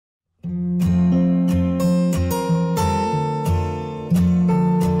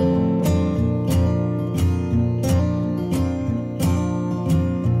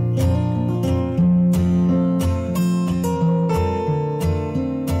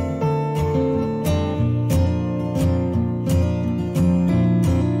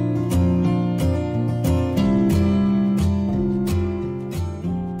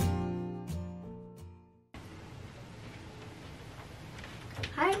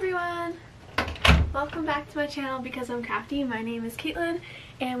everyone! Welcome back to my channel Because I'm Crafty. My name is Caitlin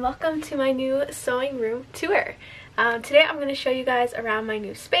and welcome to my new sewing room tour. Today I'm going to show you guys around my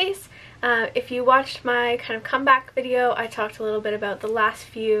new space. If you watched my kind of comeback video, I talked a little bit about the last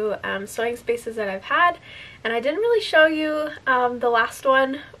few sewing spaces that I've had, and I didn't really show you the last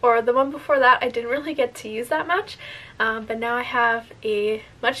one, or the one before that I didn't really get to use that much, but now I have a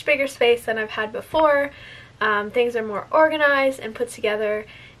much bigger space than I've had before. Things are more organized and put together,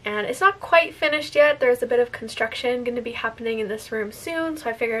 and it's not quite finished yet. There's a bit of construction going to be happening in this room soon, so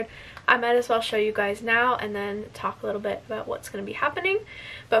I figured I might as well show you guys now and then talk a little bit about what's going to be happening.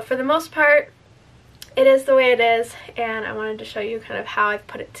 But for the most part, it is the way it is, and I wanted to show you kind of how I've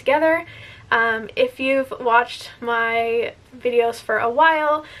put it together. If you've watched my videos for a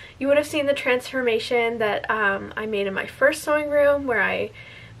while, you would have seen the transformation that I made in my first sewing room, where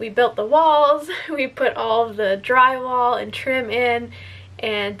we built the walls, we put all of the drywall and trim in,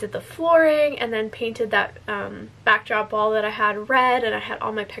 and did the flooring, and then painted that backdrop wall that I had red, and I had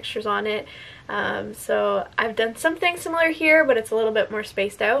all my pictures on it. So I've done something similar here, but it's a little bit more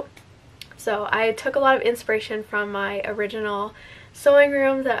spaced out. So I took a lot of inspiration from my original sewing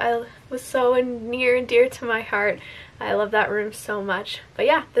room that was so near and dear to my heart. I love that room so much. But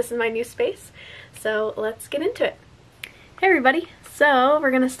yeah, this is my new space, so let's get into it. Hey everybody, so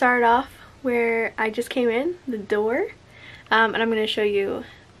we're gonna start off where I just came in, the door. And I'm going to show you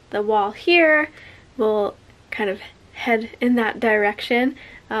the wall here. We'll kind of head in that direction.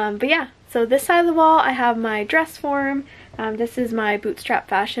 But yeah, so this side of the wall I have my dress form. This is my bootstrap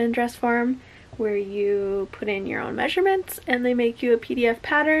fashion dress form, where you put in your own measurements and they make you a PDF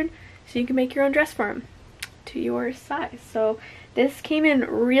pattern so you can make your own dress form to your size. So this came in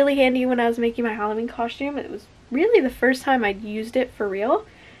really handy when I was making my Halloween costume. It was really the first time I'd used it for real.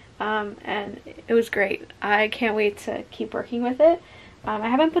 And it was great. I can't wait to keep working with it. I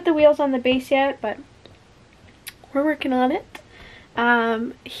haven't put the wheels on the base yet, but we're working on it.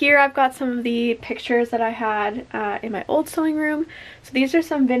 Here I've got some of the pictures that I had in my old sewing room. So these are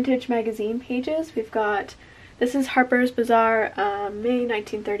some vintage magazine pages. We've got, this is Harper's Bazaar, May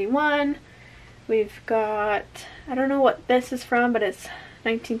 1931. We've got, I don't know what this is from, but it's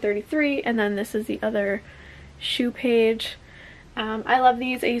 1933. And then this is the other shoe page. I love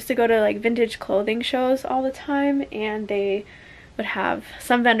these. I used to go to like vintage clothing shows all the time, and they would have,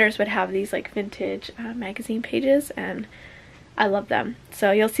 some vendors would have these like vintage magazine pages, and I love them.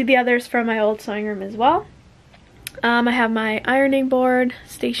 So you'll see the others from my old sewing room as well. I have my ironing board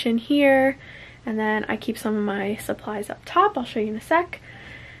station here, and then I keep some of my supplies up top. I'll show you in a sec.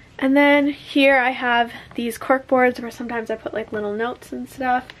 And then here I have these cork boards where sometimes I put like little notes and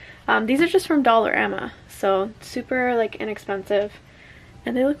stuff. These are just from Dollarama, so super like inexpensive,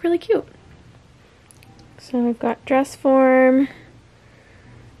 and they look really cute. So I've got dress form,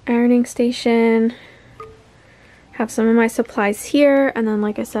 ironing station, have some of my supplies here, and then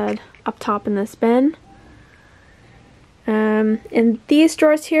like I said, up top in this bin. In these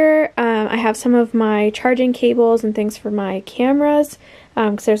drawers here, I have some of my charging cables and things for my cameras,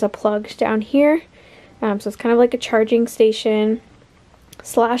 because there's a plug down here. So it's kind of like a charging station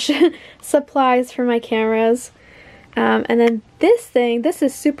slash supplies for my cameras. And then this thing, this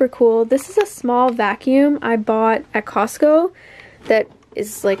is super cool. This is a small vacuum I bought at Costco that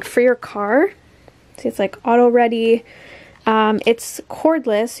is like for your car. See, it's like auto ready. It's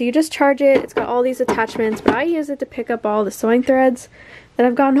cordless, so you just charge it. It's got all these attachments, but I use it to pick up all the sewing threads that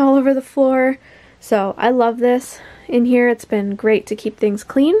I've gotten all over the floor. So I love this in here. It's been great to keep things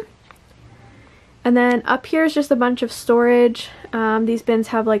clean. And then up here is just a bunch of storage. These bins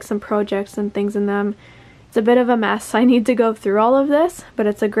have like some projects and things in them. It's a bit of a mess. I need to go through all of this, but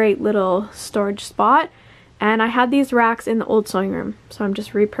it's a great little storage spot. And I had these racks in the old sewing room, so I'm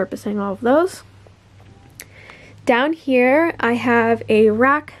just repurposing all of those. Down here I have a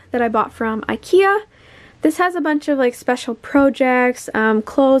rack that I bought from IKEA. This has a bunch of like special projects,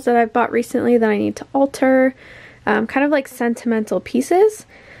 clothes that I've bought recently that I need to alter, kind of like sentimental pieces.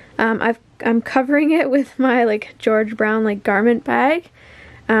 I'm covering it with my like George Brown like garment bag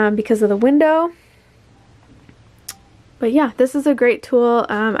because of the window. But yeah, this is a great tool.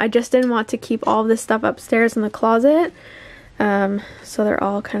 I just didn't want to keep all of this stuff upstairs in the closet, so they're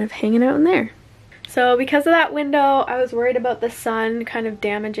all kind of hanging out in there. So because of that window, I was worried about the sun kind of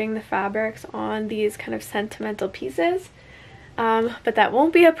damaging the fabrics on these kind of sentimental pieces, but that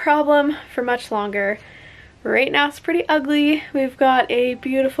won't be a problem for much longer. Right now it's pretty ugly. We've got a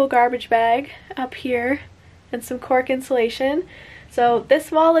beautiful garbage bag up here and some cork insulation. So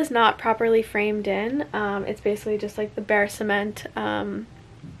this wall is not properly framed in. It's basically just like the bare cement and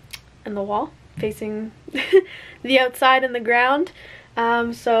the wall facing the outside and the ground.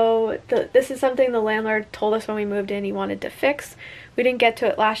 This is something the landlord told us when we moved in he wanted to fix. We didn't get to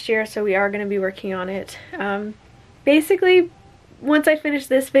it last year, so we are going to be working on it. Basically, once I finish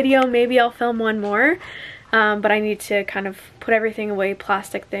this video, maybe I'll film one more. But I need to kind of put everything away,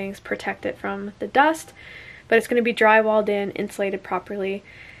 plastic things, protect it from the dust. But it's going to be drywalled in, insulated properly.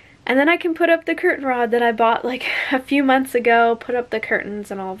 And then I can put up the curtain rod that I bought like a few months ago, put up the curtains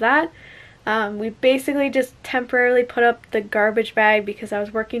and all of that. We basically just temporarily put up the garbage bag because I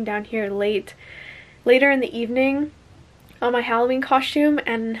was working down here later in the evening on my Halloween costume,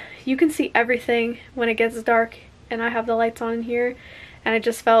 and you can see everything when it gets dark and I have the lights on in here. And I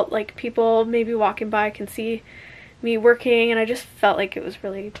just felt like people maybe walking by can see me working, and I just felt like it was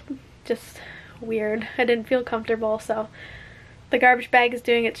really just weird. I didn't feel comfortable, so the garbage bag is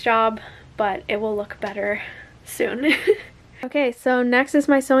doing its job, but it will look better soon. Okay, so next is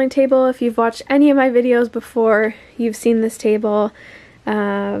my sewing table. If you've watched any of my videos before, you've seen this table.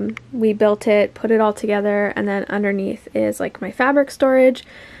 We built it, put it all together, and then underneath is like my fabric storage.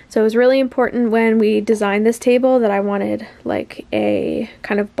 So it was really important when we designed this table that I wanted like a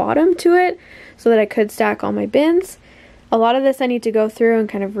kind of bottom to it so that I could stack all my bins. A lot of this I need to go through and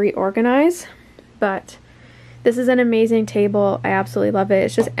kind of reorganize, but this is an amazing table. I absolutely love it.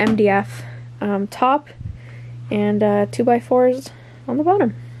 It's just MDF top and 2x4s on the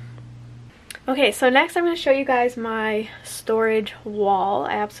bottom. Okay, so next I'm going to show you guys my storage wall.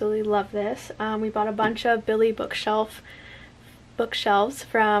 I absolutely love this. We bought a bunch of Billy bookshelves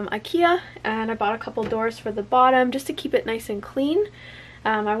from IKEA, and I bought a couple doors for the bottom just to keep it nice and clean.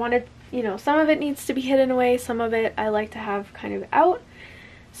 I wanted, you know, some of it needs to be hidden away, some of it I like to have kind of out.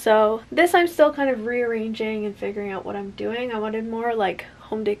 So this I'm still kind of rearranging and figuring out what I'm doing. I wanted more like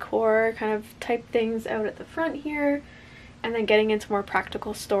home decor kind of type things out at the front here, and then getting into more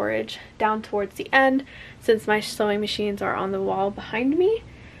practical storage down towards the end since my sewing machines are on the wall behind me.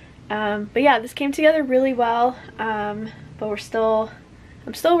 But yeah, this came together really well. But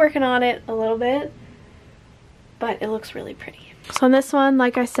I'm still working on it a little bit, but it looks really pretty. So on this one,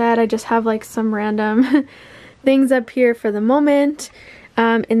 like I said, I just have like some random things up here for the moment.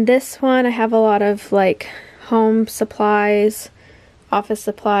 In this one, I have a lot of like home supplies, office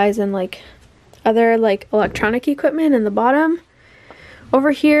supplies, and like other like electronic equipment in the bottom. Over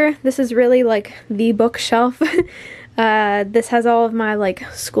here, this is really like the bookshelf. This has all of my like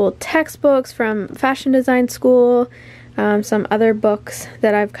school textbooks from fashion design school. Some other books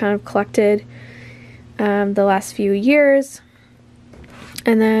that I've kind of collected the last few years.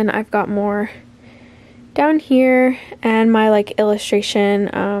 And then I've got more down here, and my like illustration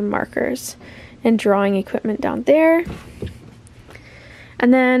markers and drawing equipment down there.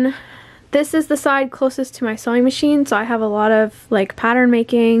 And then this is the side closest to my sewing machine, so I have a lot of like pattern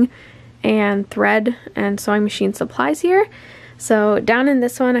making and thread and sewing machine supplies here. So down in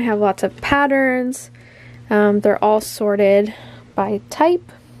this one I have lots of patterns. They're all sorted by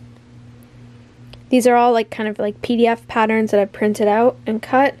type. These are all like kind of like PDF patterns that I've printed out and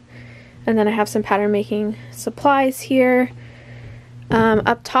cut. And then I have some pattern making supplies here.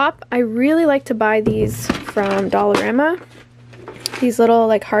 Up top, I really like to buy these from Dollarama. These little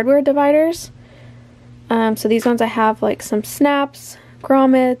like hardware dividers. So these ones I have like some snaps,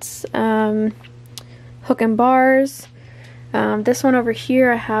 grommets, hook and bars. This one over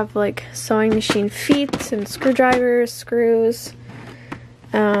here I have like sewing machine feet and screwdrivers, screws.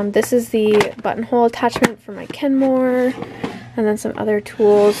 This is the buttonhole attachment for my Kenmore, and then some other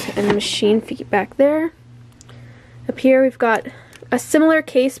tools and machine feet back there. Up here we've got a similar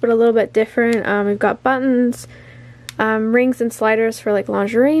case but a little bit different. We've got buttons, rings and sliders for like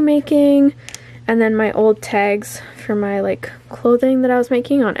lingerie making, and then my old tags for my like clothing that I was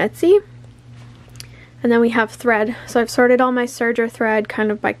making on Etsy. And then we have thread. So I've sorted all my serger thread kind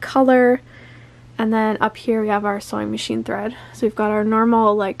of by color. And then up here we have our sewing machine thread. So we've got our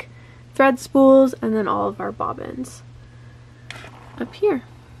normal like thread spools and then all of our bobbins up here.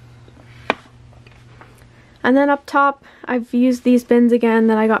 And then up top I've used these bins again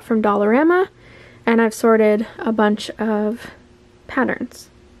that I got from Dollarama, and I've sorted a bunch of patterns.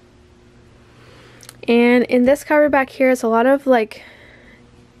 And in this cupboard back here is a lot of like,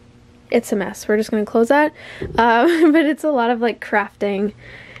 it's a mess. We're just going to close that. But it's a lot of like crafting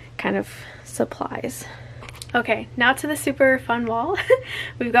kind of supplies. Okay, now to the super fun wall.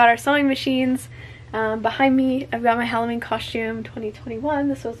 We've got our sewing machines. Behind me, I've got my Halloween costume 2021.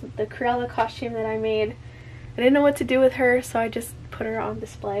 This was the Cruella costume that I made. I didn't know what to do with her, so I just put her on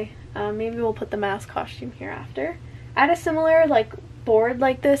display. Maybe we'll put the mask costume here after. I had a similar like board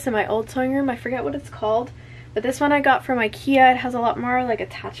like this in my old sewing room. I forget what it's called. But this one I got from IKEA. It has a lot more like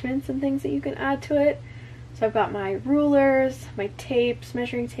attachments and things that you can add to it. So I've got my rulers, my tapes,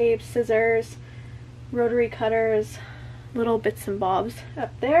 measuring tapes, scissors, rotary cutters, little bits and bobs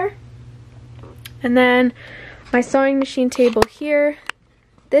up there. And then my sewing machine table here.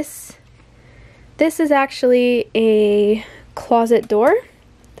 This is actually a closet door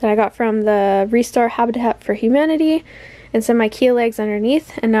that I got from the Restore Habitat for Humanity, and some IKEA legs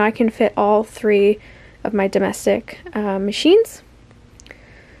underneath, and now I can fit all 3 of my domestic machines.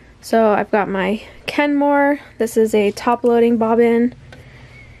 So I've got my Kenmore. This is a top loading bobbin.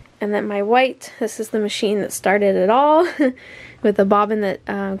 And then my white, this is the machine that started it all with the bobbin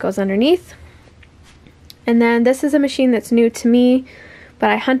that goes underneath. And then this is a machine that's new to me, but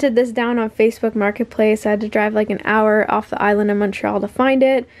I hunted this down on Facebook Marketplace. I had to drive like an hour off the island of Montreal to find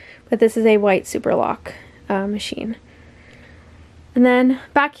it, but this is a white Superlock machine. And then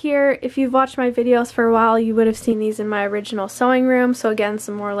back here, if you've watched my videos for a while, you would have seen these in my original sewing room. So again,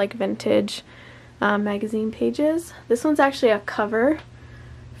 some more like vintage magazine pages. This one's actually a cover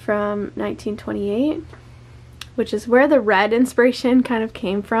from 1928, which is where the red inspiration kind of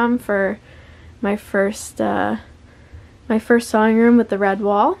came from for my first sewing room with the red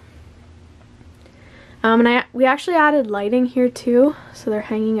wall. And we actually added lighting here too, so they're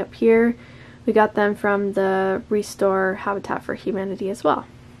hanging up here. We got them from the Restore Habitat for Humanity as well.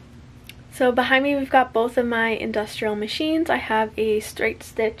 So behind me we've got both of my industrial machines. I have a straight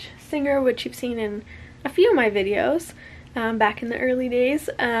stitch Singer, which you've seen in a few of my videos back in the early days.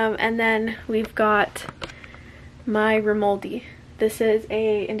 And then we've got my Remoldi. This is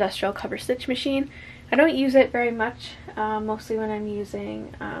a industrial cover stitch machine. I don't use it very much, mostly when I'm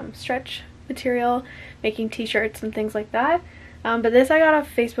using stretch material, making t-shirts and things like that. But this I got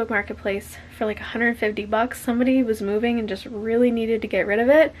off Facebook Marketplace for like 150 bucks. Somebody was moving and just really needed to get rid of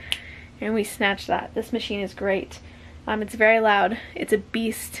it, and we snatched that. This machine is great. It's very loud. It's a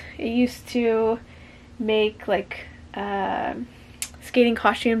beast. It used to make like skating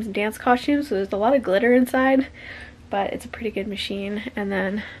costumes and dance costumes, so there's a lot of glitter inside, but it's a pretty good machine. And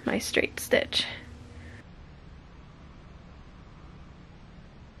then my straight stitch.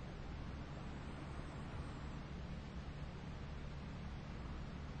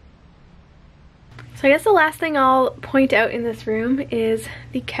 So I guess the last thing I'll point out in this room is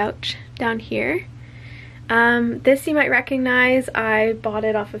the couch down here. This you might recognize. I bought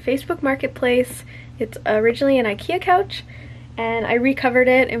it off of Facebook Marketplace. It's originally an IKEA couch, and I recovered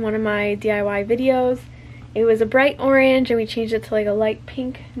it in one of my DIY videos. It was a bright orange, and we changed it to like a light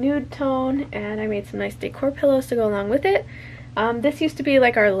pink nude tone, and I made some nice decor pillows to go along with it. This used to be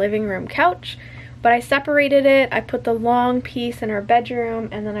like our living room couch, but I separated it. I put the long piece in our bedroom,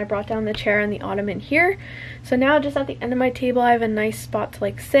 and then I brought down the chair and the ottoman here. So now just at the end of my table I have a nice spot to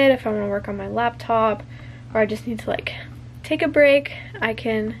like sit if I want to work on my laptop, or I just need to like take a break. I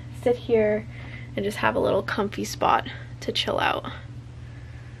can sit here and just have a little comfy spot to chill out.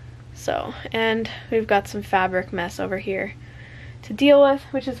 So, and we've got some fabric mess over here to deal with,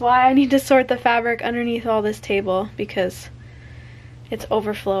 which is why I need to sort the fabric underneath all this table because it's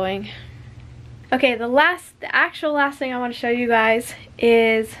overflowing. Okay, the actual last thing I want to show you guys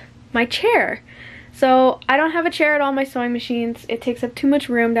is my chair. So I don't have a chair at all my sewing machines. It takes up too much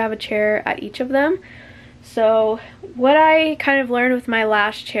room to have a chair at each of them. So what I kind of learned with my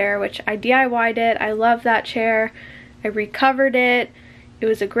last chair, which I DIY'd it, I love that chair, I recovered it, it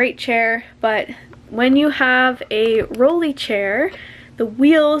was a great chair, but when you have a rolly chair, the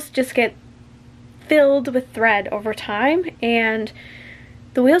wheels just get filled with thread over time, and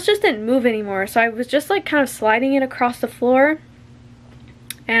the wheels just didn't move anymore. So I was just like kind of sliding it across the floor,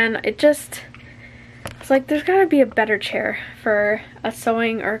 and it's like there's gotta be a better chair for a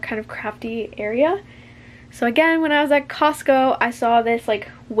sewing or kind of crafty area. So again, when I was at Costco, I saw this like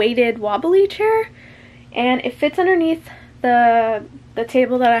weighted wobbly chair, and it fits underneath the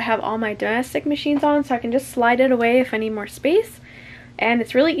table that I have all my domestic machines on, so I can just slide it away if I need more space, and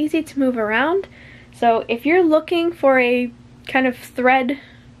it's really easy to move around. So if you're looking for a kind of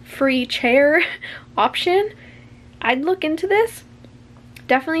thread-free chair option, I'd look into this.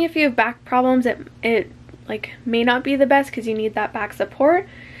 Definitely if you have back problems, it like may not be the best because you need that back support.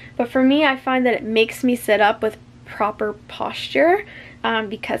 But for me, I find that it makes me sit up with proper posture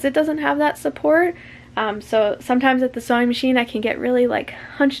because it doesn't have that support. So sometimes at the sewing machine I can get really like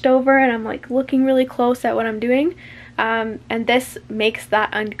hunched over and I'm like looking really close at what I'm doing. And this makes that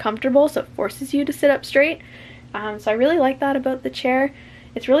uncomfortable, so it forces you to sit up straight. So I really like that about the chair.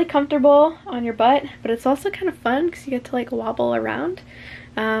 It's really comfortable on your butt, but it's also kind of fun because you get to like wobble around.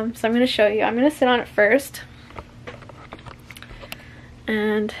 So I'm going to show you. I'm going to sit on it first.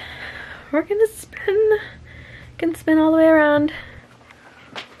 And we're going to spin all the way around.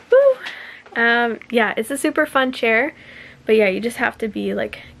 Woo! Yeah, it's a super fun chair, but yeah, you just have to be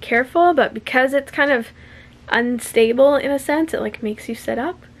like careful, but because it's kind of unstable in a sense, it like makes you sit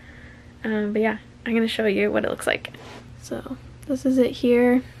up. But yeah, I'm gonna show you what it looks like. So this is it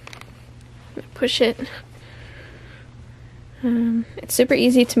here. Push it. It's super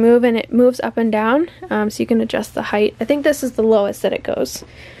easy to move, and it moves up and down, so you can adjust the height. I think this is the lowest that it goes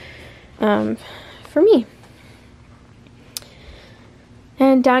for me.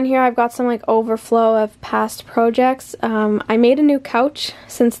 And down here I've got some like overflow of past projects. I made a new couch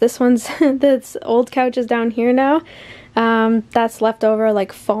since this one's, this old couch is down here now. That's left over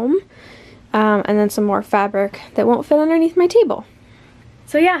like foam, and then some more fabric that won't fit underneath my table.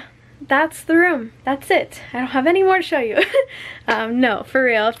 So yeah, that's the room. That's it. I don't have any more to show you. No, for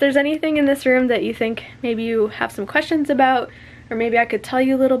real. If there's anything in this room that you think maybe you have some questions about, or maybe I could tell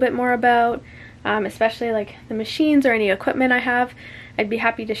you a little bit more about, especially like the machines or any equipment I have, I'd be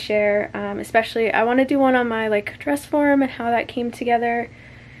happy to share. Especially I want to do one on my like dress form and how that came together.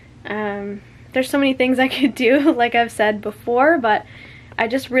 There's so many things I could do, like I've said before, but I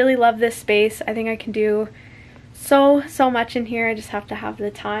just really love this space. I think I can do so much in here. I just have to have the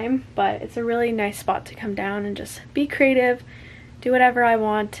time, but it's a really nice spot to come down and just be creative, do whatever I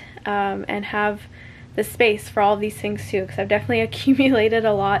want, and have the space for all of these things too, because I've definitely accumulated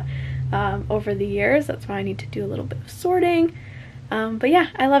a lot over the years. That's why I need to do a little bit of sorting. But yeah,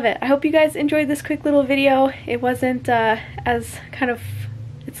 I love it. I hope you guys enjoyed this quick little video. It wasn't as kind of,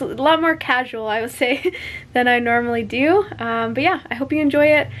 it's a lot more casual, I would say, than I normally do. But yeah, I hope you enjoy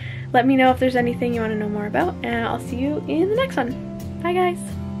it. Let me know if there's anything you want to know more about, and I'll see you in the next one. Bye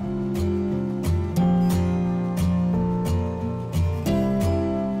guys!